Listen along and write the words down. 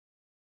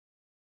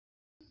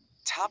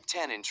Top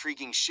 10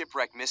 Intriguing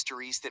Shipwreck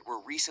Mysteries that were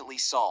recently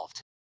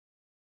solved.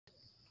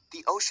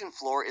 The ocean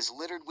floor is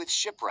littered with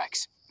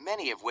shipwrecks,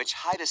 many of which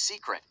hide a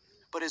secret.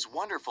 But as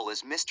wonderful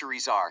as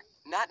mysteries are,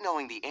 not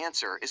knowing the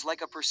answer is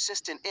like a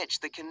persistent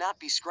itch that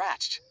cannot be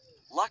scratched.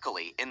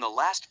 Luckily, in the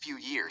last few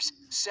years,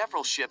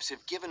 several ships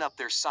have given up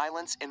their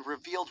silence and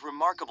revealed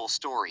remarkable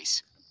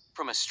stories.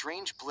 From a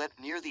strange blip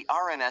near the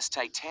RNS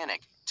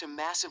Titanic to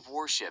massive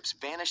warships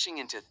vanishing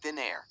into thin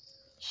air.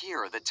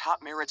 Here are the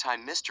top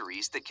maritime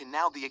mysteries that can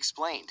now be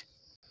explained.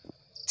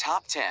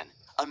 Top 10.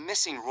 A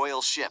missing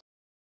royal ship.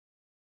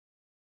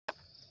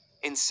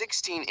 In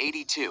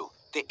 1682,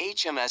 the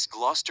HMS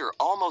Gloucester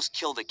almost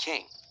killed a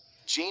king.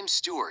 James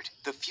Stuart,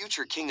 the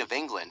future King of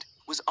England,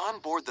 was on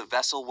board the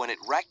vessel when it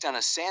wrecked on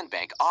a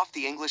sandbank off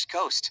the English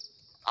coast.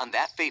 On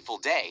that fateful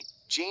day,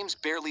 James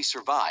barely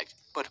survived,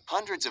 but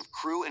hundreds of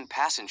crew and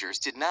passengers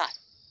did not.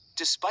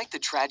 Despite the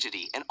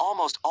tragedy and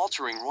almost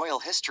altering royal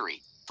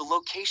history, the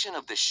location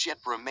of the ship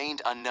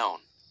remained unknown.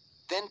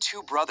 Then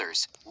two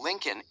brothers,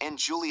 Lincoln and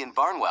Julian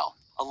Barnwell,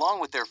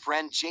 along with their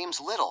friend James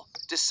Little,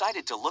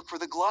 decided to look for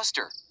the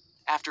Gloucester.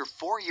 After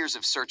 4 years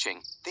of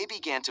searching, they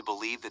began to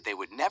believe that they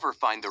would never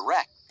find the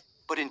wreck.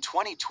 But in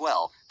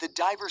 2012, the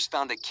divers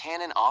found a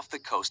cannon off the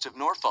coast of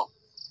Norfolk.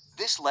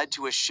 This led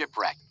to a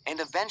shipwreck, and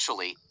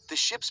eventually, the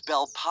ship's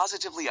bell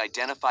positively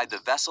identified the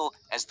vessel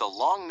as the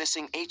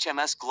long-missing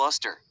HMS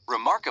Gloucester.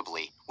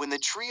 Remarkably, when the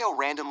trio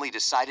randomly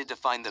decided to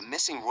find the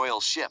missing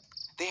royal ship,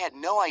 they had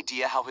no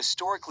idea how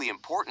historically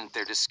important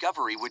their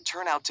discovery would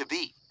turn out to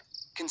be.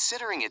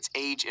 Considering its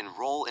age and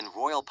role in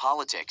royal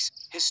politics,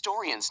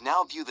 historians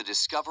now view the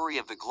discovery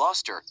of the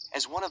Gloucester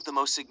as one of the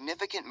most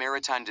significant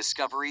maritime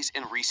discoveries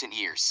in recent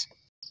years.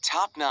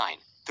 Top 9.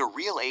 The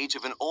real age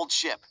of an old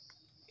ship.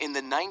 In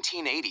the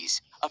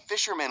 1980s, a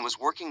fisherman was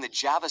working the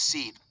Java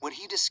Sea when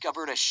he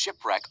discovered a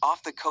shipwreck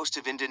off the coast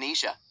of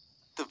Indonesia.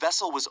 The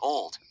vessel was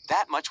old,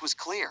 that much was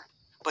clear,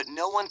 but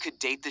no one could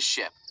date the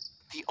ship.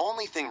 The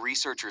only thing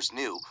researchers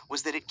knew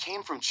was that it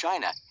came from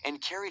China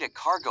and carried a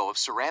cargo of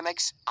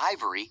ceramics,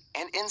 ivory,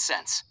 and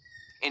incense.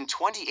 In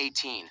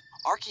 2018,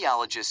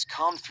 archaeologists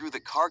combed through the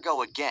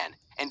cargo again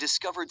and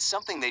discovered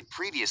something they'd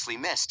previously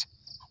missed.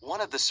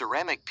 One of the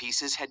ceramic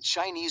pieces had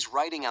Chinese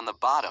writing on the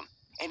bottom,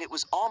 and it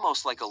was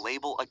almost like a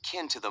label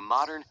akin to the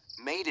modern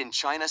Made in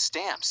China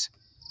stamps.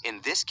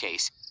 In this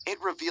case, it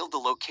revealed the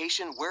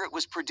location where it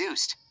was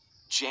produced,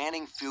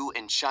 Jiangning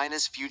in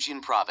China's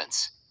Fujian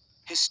province.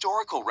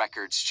 Historical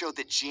records show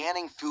that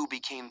Jiangning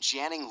became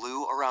Jiangning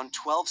around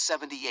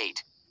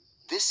 1278.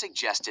 This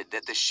suggested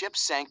that the ship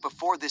sank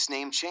before this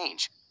name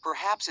change,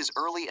 perhaps as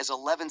early as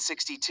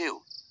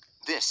 1162.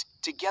 This,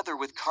 together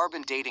with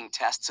carbon dating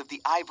tests of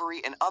the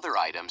ivory and other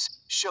items,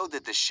 showed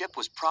that the ship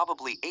was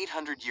probably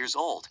 800 years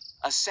old,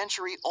 a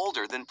century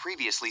older than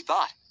previously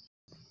thought.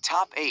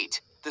 Top 8.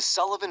 The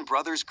Sullivan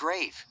Brothers'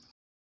 Grave.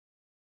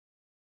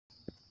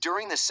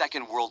 During the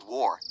Second World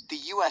War, the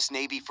U.S.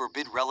 Navy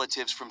forbid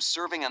relatives from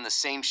serving on the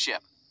same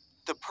ship.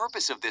 The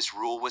purpose of this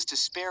rule was to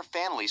spare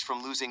families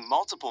from losing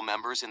multiple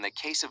members in the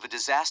case of a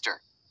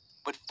disaster.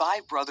 But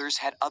 5 brothers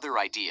had other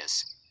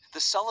ideas. The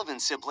Sullivan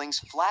siblings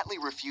flatly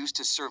refused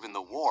to serve in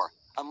the war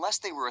unless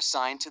they were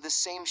assigned to the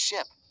same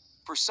ship.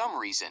 For some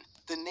reason,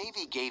 the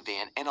Navy gave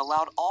in and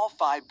allowed all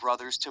 5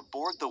 brothers to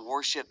board the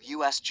warship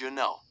U.S.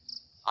 Juneau.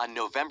 On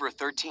November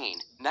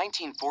 13,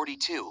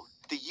 1942,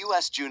 the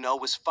U.S. Juneau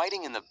was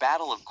fighting in the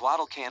Battle of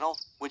Guadalcanal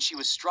when she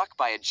was struck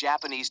by a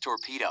Japanese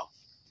torpedo.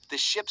 The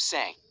ship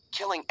sank,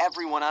 killing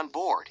everyone on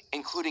board,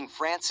 including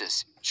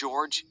Francis,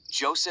 George,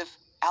 Joseph,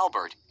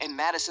 Albert, and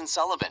Madison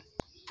Sullivan.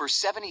 For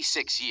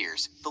 76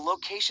 years, the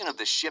location of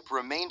the ship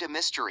remained a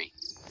mystery.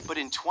 But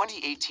in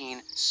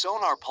 2018,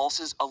 sonar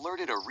pulses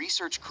alerted a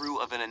research crew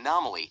of an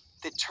anomaly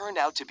that turned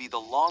out to be the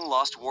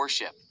long-lost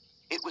warship.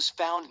 It was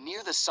found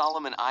near the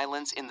Solomon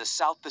Islands in the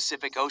South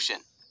Pacific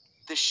Ocean.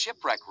 The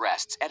shipwreck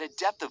rests at a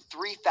depth of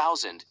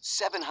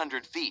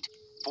 3,700 feet,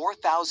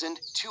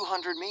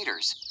 4,200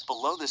 meters,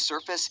 below the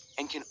surface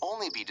and can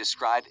only be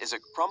described as a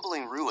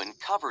crumbling ruin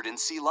covered in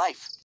sea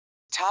life.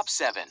 Top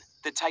 7.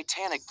 The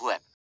Titanic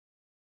Blip.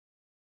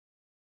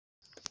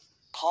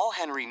 Paul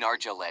Henry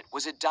Nargeolet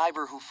was a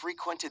diver who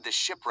frequented the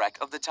shipwreck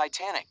of the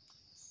Titanic.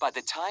 By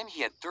the time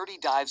he had 30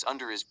 dives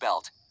under his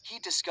belt, he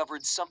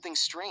discovered something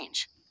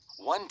strange.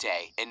 One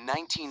day, in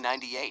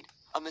 1998,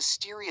 a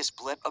mysterious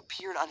blip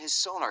appeared on his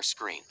sonar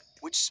screen,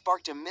 which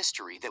sparked a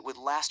mystery that would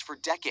last for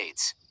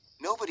decades.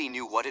 Nobody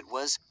knew what it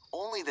was,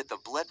 only that the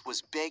blip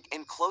was big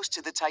and close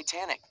to the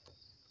Titanic.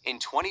 In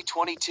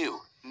 2022,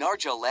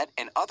 Nargeolet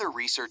and other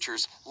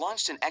researchers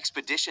launched an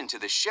expedition to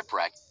the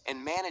shipwreck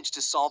and managed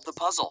to solve the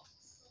puzzle.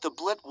 The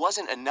blip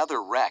wasn't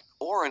another wreck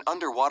or an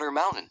underwater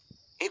mountain.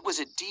 It was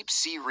a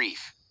deep-sea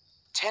reef.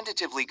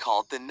 Tentatively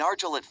called the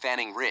Nargeolet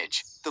Fanning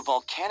Ridge, the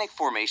volcanic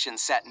formation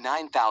sat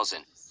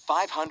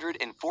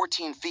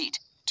 9,514 feet,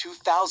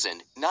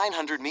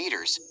 2,900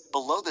 meters,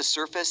 below the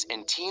surface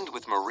and teemed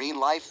with marine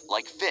life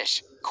like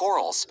fish,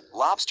 corals,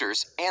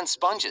 lobsters, and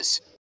sponges.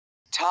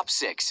 Top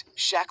 6.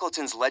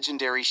 Shackleton's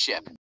legendary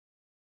ship.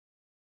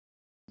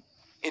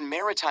 In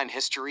maritime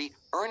history,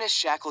 Ernest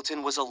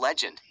Shackleton was a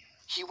legend.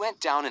 He went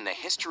down in the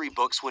history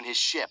books when his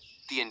ship,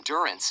 the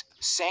Endurance,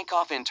 sank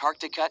off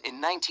Antarctica in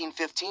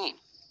 1915.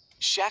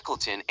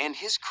 Shackleton and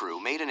his crew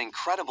made an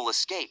incredible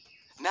escape,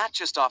 not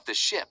just off the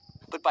ship,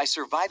 but by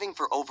surviving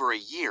for over a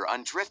year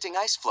on drifting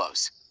ice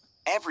floes.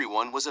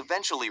 Everyone was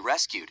eventually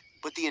rescued,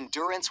 but the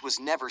Endurance was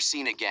never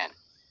seen again.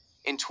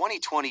 In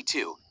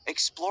 2022,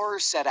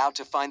 explorers set out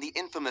to find the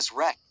infamous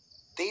wreck.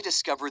 They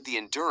discovered the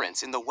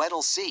Endurance in the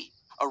Weddell Sea,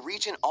 a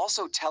region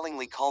also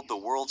tellingly called the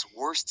world's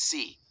worst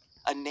sea,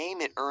 a name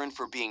it earned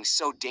for being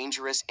so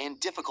dangerous and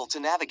difficult to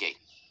navigate.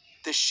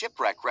 The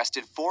shipwreck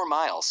rested 4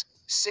 miles,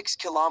 6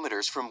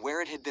 kilometers from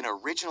where it had been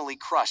originally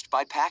crushed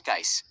by pack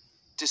ice.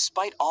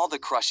 Despite all the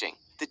crushing,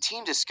 the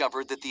team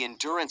discovered that the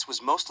Endurance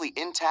was mostly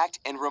intact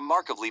and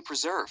remarkably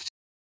preserved.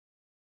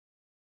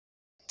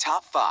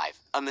 Top 5.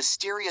 A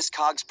mysterious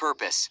cog's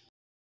purpose.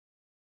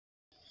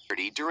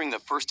 During the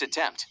first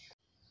attempt.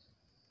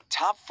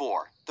 Top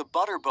 4. The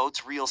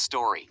Butterboat's real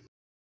story.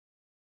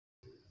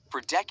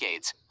 For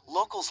decades,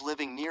 locals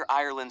living near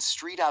Ireland's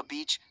Streetout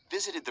Beach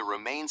visited the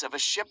remains of a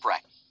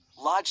shipwreck.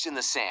 Lodged in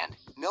the sand,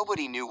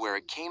 nobody knew where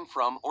it came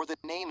from or the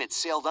name it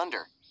sailed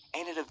under,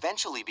 and it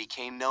eventually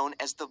became known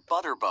as the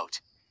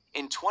Butterboat.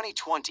 In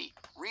 2020,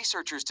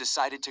 researchers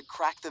decided to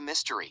crack the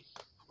mystery.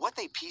 What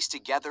they pieced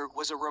together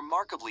was a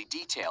remarkably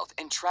detailed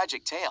and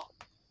tragic tale.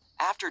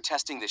 After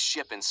testing the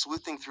ship and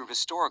sleuthing through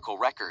historical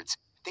records,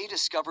 they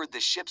discovered the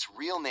ship's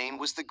real name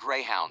was the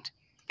Greyhound.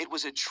 It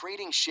was a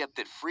trading ship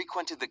that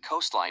frequented the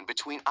coastline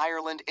between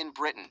Ireland and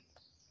Britain.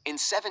 In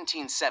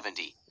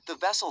 1770, the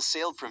vessel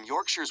sailed from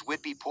Yorkshire's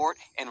Whitby port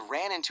and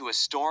ran into a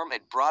storm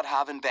at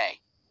Broadhaven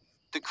Bay.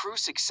 The crew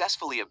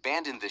successfully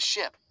abandoned the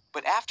ship,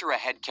 but after a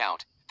head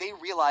count, they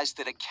realized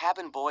that a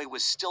cabin boy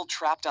was still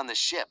trapped on the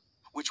ship,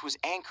 which was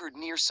anchored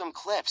near some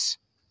cliffs.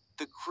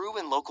 The crew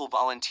and local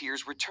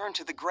volunteers returned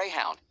to the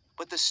Greyhound,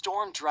 but the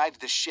storm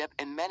dragged the ship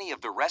and many of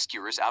the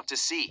rescuers out to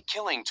sea,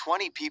 killing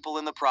 20 people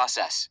in the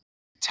process.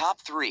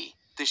 Top 3.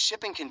 The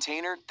shipping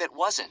container that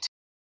wasn't.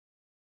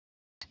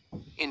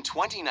 In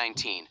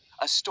 2019,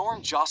 a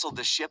storm jostled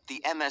the ship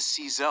the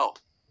MSC Zoe.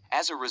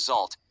 As a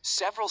result,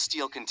 several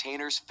steel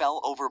containers fell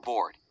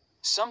overboard.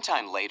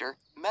 Sometime later,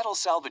 metal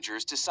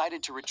salvagers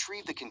decided to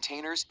retrieve the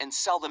containers and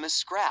sell them as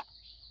scrap.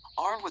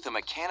 Armed with a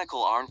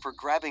mechanical arm for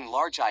grabbing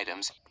large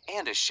items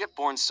and a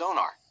shipborne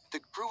sonar,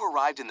 the crew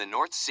arrived in the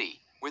North Sea,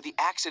 where the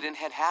accident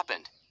had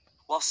happened.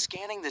 While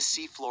scanning the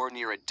seafloor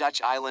near a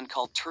Dutch island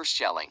called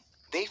Terschelling,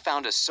 they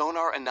found a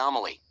sonar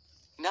anomaly.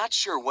 Not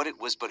sure what it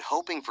was but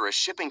hoping for a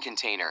shipping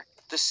container,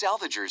 the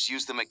salvagers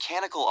used the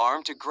mechanical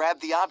arm to grab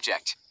the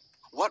object.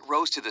 What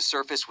rose to the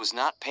surface was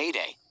not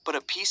payday, but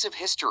a piece of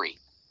history.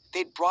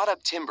 They'd brought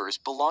up timbers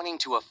belonging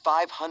to a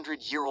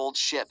 500-year-old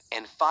ship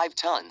and 5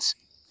 tons,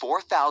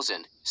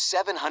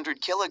 4,700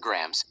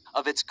 kilograms,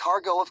 of its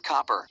cargo of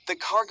copper. The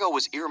cargo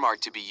was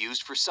earmarked to be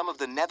used for some of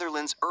the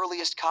Netherlands'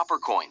 earliest copper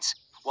coins,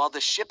 while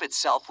the ship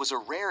itself was a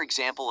rare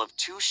example of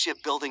 2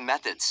 shipbuilding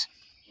methods.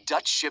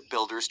 Dutch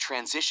shipbuilders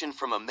transitioned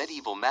from a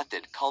medieval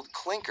method called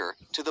clinker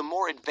to the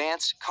more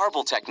advanced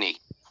carvel technique,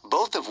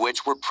 both of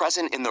which were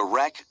present in the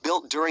wreck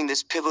built during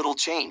this pivotal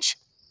change.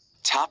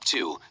 Top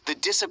 2. The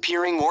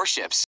disappearing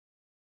warships.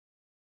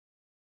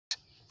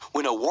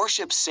 When a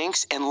warship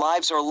sinks and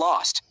lives are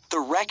lost, the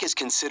wreck is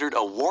considered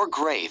a war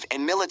grave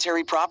and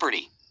military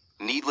property.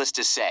 Needless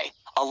to say,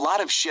 a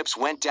lot of ships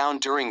went down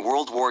during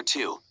World War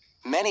II,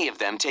 many of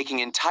them taking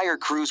entire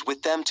crews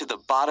with them to the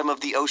bottom of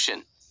the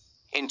ocean.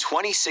 In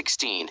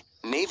 2016,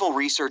 naval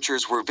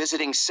researchers were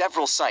visiting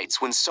several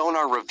sites when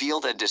sonar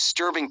revealed a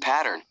disturbing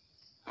pattern.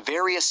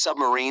 Various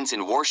submarines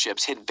and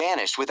warships had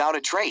vanished without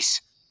a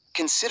trace.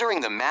 Considering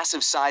the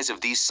massive size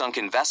of these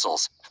sunken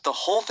vessels, the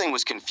whole thing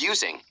was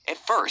confusing at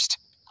first.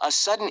 A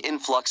sudden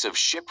influx of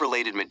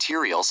ship-related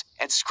materials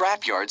at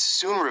scrapyards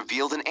soon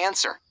revealed an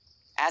answer.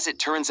 As it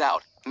turns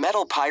out,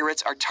 metal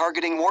pirates are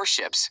targeting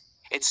warships.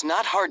 It's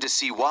not hard to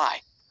see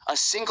why. A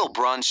single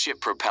bronze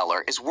ship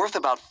propeller is worth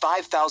about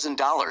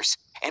 $5,000,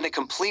 and a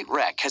complete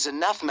wreck has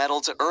enough metal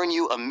to earn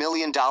you $1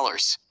 million.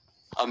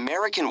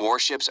 American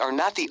warships are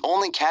not the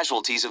only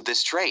casualties of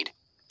this trade.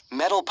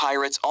 Metal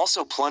pirates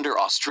also plunder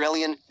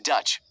Australian,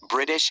 Dutch,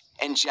 British,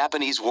 and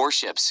Japanese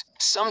warships,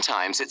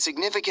 sometimes at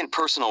significant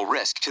personal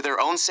risk to their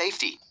own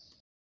safety.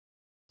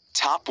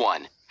 Top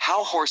 1.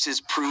 How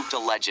horses proved a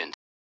legend.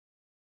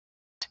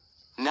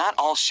 Not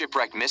all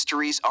shipwreck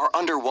mysteries are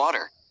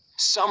underwater.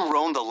 Some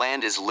roam the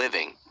land as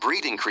living,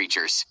 breathing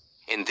creatures.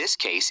 In this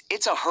case,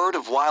 it's a herd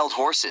of wild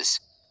horses.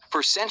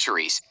 For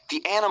centuries,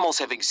 the animals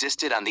have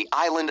existed on the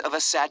island of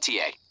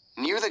Assateague,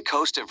 near the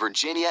coast of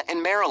Virginia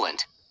and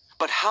Maryland.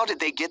 But how did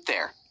they get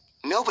there?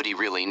 Nobody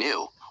really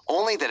knew,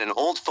 only that an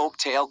old folk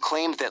tale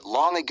claimed that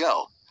long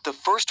ago, the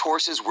first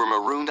horses were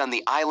marooned on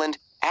the island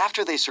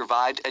after they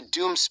survived a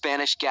doomed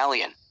Spanish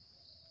galleon.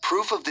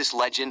 Proof of this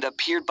legend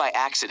appeared by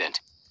accident.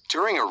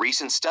 During a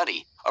recent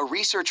study, a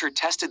researcher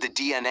tested the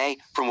DNA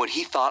from what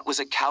he thought was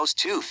a cow's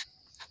tooth.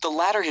 The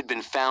latter had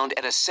been found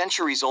at a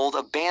centuries-old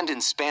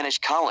abandoned Spanish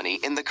colony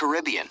in the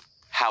Caribbean.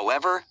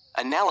 However,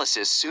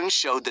 Analysis soon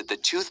showed that the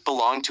tooth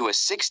belonged to a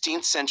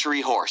 16th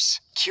century horse.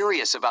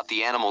 Curious about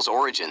the animal's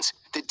origins,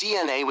 the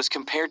DNA was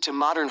compared to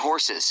modern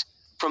horses.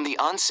 From the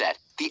onset,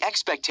 the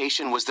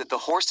expectation was that the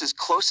horse's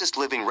closest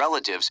living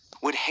relatives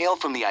would hail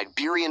from the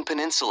Iberian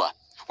Peninsula,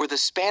 where the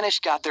Spanish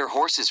got their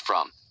horses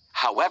from.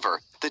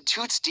 However, the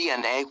tooth's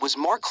DNA was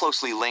more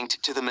closely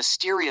linked to the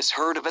mysterious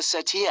herd of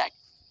Assateague.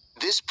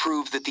 This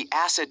proved that the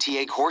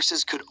Assateague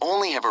horses could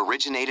only have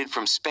originated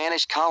from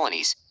Spanish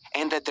colonies,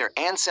 and that their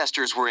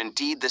ancestors were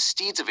indeed the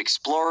steeds of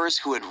explorers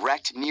who had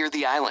wrecked near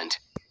the island.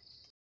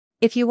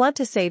 If you want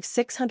to save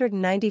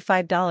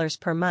 $695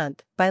 per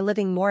month by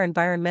living more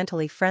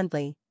environmentally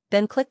friendly,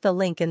 then click the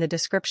link in the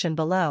description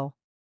below.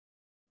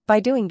 By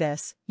doing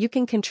this, you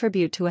can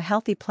contribute to a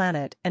healthy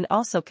planet and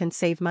also can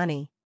save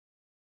money.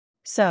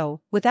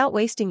 So, without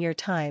wasting your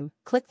time,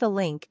 click the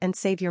link and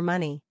save your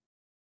money.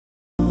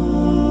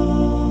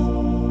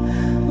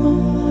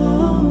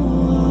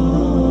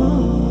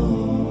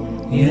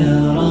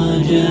 يا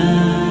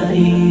رجاء